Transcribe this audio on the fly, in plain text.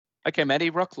Okay, Maddy,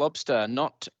 rock lobster,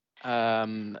 not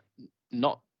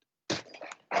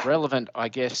relevant, I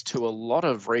guess, to a lot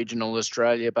of regional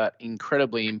Australia, but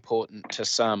incredibly important to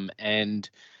some. And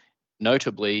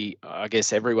notably, I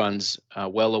guess everyone's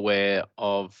well aware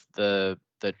of the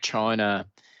China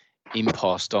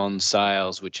impost on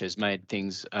sales, which has made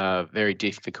things very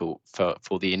difficult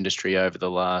for the industry over the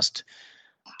last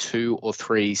 2 or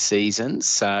 3 seasons.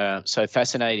 So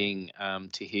fascinating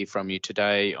to hear from you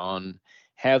today on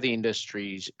how the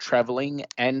industry's travelling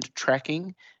and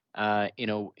tracking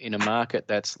in a market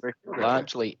that's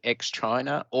largely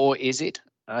ex-China, or is it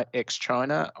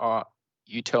ex-China?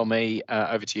 You tell me.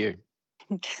 Over to you.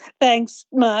 Thanks,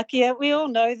 Mark. Yeah, we all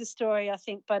know the story, I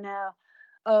think, by now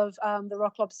of the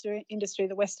rock lobster industry,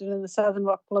 the Western and the Southern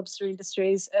rock lobster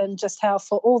industries, and just how,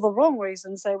 for all the wrong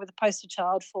reasons, they were the poster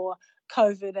child for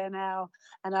COVID and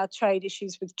our trade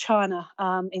issues with China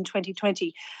in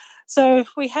 2020. So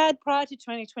we had, prior to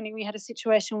 2020, we had a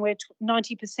situation where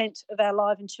 90% of our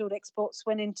live and chilled exports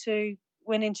went into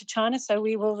China. So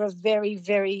we were a very,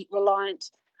 very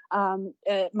reliant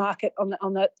market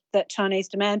on that Chinese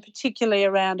demand, particularly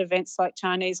around events like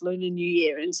Chinese Lunar New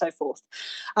Year and so forth.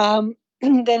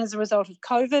 Then, as a result of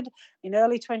COVID in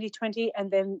early 2020,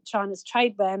 and then China's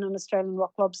trade ban on Australian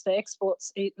rock lobster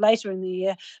exports later in the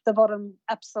year, the bottom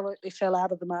absolutely fell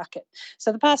out of the market.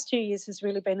 So the past 2 years has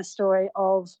really been a story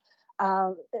of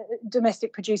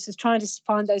domestic producers trying to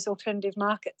find those alternative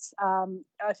markets.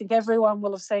 I think everyone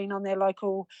will have seen on their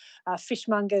local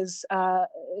fishmongers'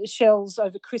 shelves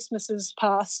over Christmases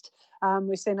past.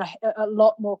 We've seen a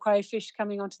lot more crayfish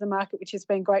coming onto the market, which has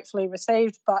been gratefully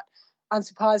received, but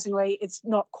unsurprisingly, it's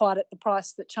not quite at the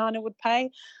price that China would pay.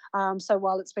 So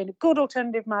while it's been a good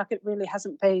alternative market, it really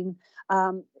hasn't been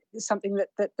something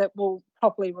that will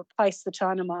properly replace the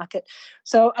China market.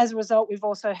 So as a result, we've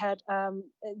also had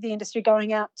the industry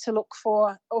going out to look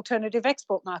for alternative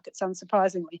export markets,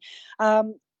 unsurprisingly.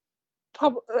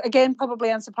 Probably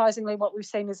unsurprisingly, what we've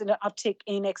seen is an uptick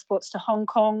in exports to Hong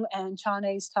Kong and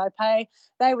Chinese Taipei.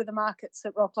 They were the markets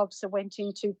that rock lobster went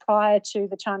into prior to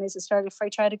the Chinese-Australia Free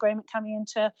Trade Agreement coming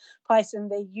into place, and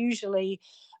they're usually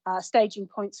staging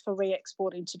points for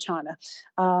re-export into China.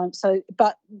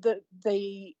 But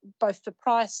both the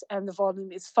price and the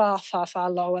volume is far, far,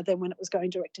 far lower than when it was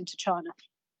going direct into China.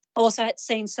 Also, it's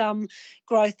seen some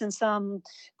growth and some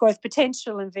growth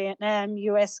potential in Vietnam,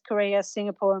 US, Korea,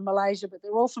 Singapore, and Malaysia, but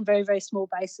they're all from very, very small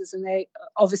bases, and they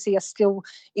obviously are still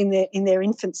in their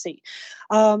infancy.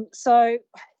 So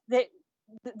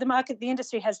the market, the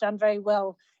industry has done very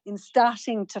well in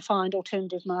starting to find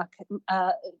alternative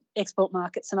export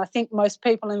markets. And I think most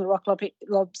people in the rock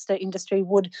lobster industry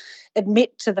would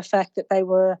admit to the fact that they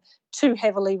were too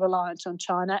heavily reliant on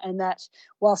China, and that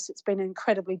whilst it's been an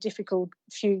incredibly difficult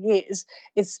few years,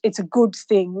 it's a good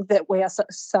thing that we are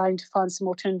starting to find some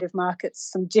alternative markets,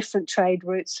 some different trade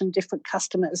routes, some different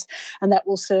customers, and that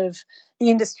will serve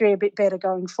the industry a bit better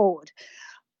going forward.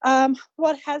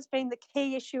 What has been the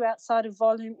key issue outside of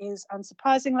volume is,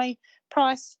 unsurprisingly,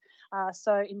 price.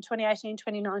 So in 2018,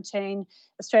 2019,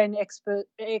 Australian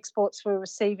exports were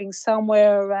receiving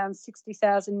somewhere around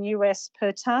 $60,000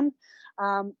 per tonne.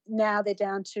 Now they're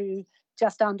down to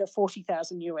just under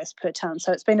 $40,000 per tonne.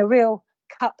 So it's been a real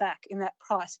cutback in that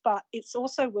price. But it's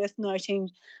also worth noting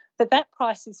that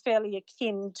price is fairly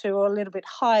akin to, or a little bit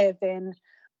higher than,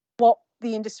 what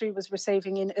the industry was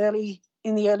receiving in the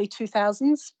early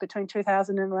 2000s, between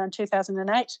 2000 and around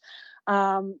 2008,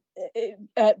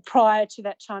 prior to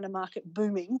that China market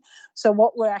booming. So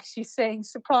what we're actually seeing,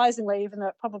 surprisingly, even though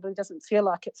it probably doesn't feel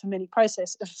like it for many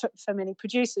producers,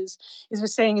 is we're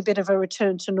seeing a bit of a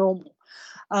return to normal.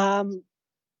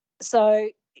 So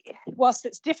whilst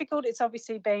it's difficult, it's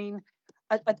obviously been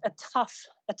a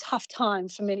tough time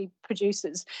for many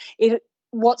producers.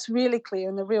 What's really clear,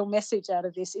 and the real message out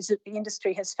of this, is that the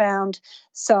industry has found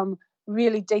some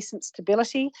really decent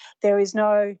stability. There is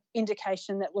no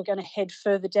indication that we're going to head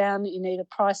further down in either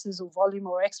prices or volume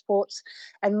or exports,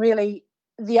 and really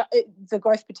the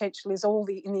growth potential is all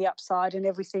in the upside, and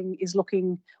everything is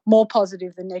looking more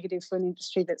positive than negative for an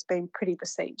industry that's been pretty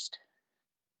besieged.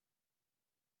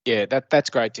 Yeah, that's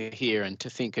great to hear, and to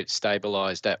think it's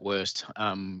stabilised at worst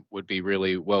would be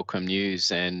really welcome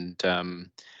news. And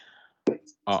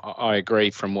I agree,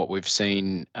 from what we've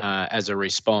seen as a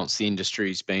response, the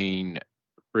industry's been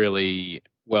really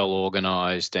well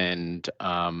organised and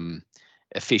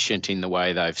efficient in the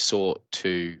way they've sought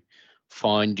to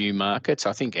find new markets.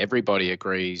 I think everybody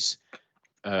agrees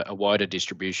a wider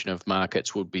distribution of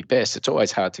markets would be best. It's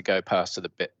always hard to go past to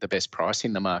the best price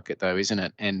in the market, though, isn't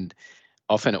it? And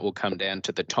often it will come down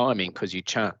to the timing, because you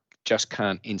just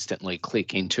can't instantly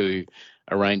click into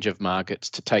a range of markets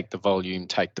to take the volume,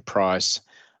 take the price.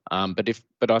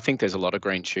 But I think there's a lot of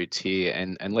green shoots here,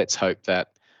 and let's hope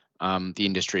that the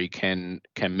industry can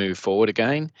move forward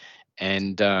again.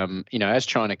 And as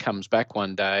China comes back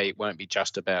one day, it won't be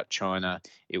just about China.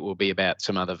 It will be about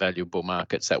some other valuable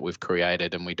markets that we've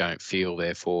created, and we don't feel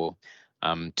therefore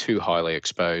too highly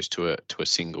exposed to a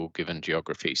single given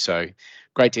geography. So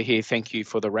great to hear. Thank you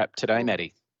for the wrap today,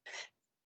 Maddy.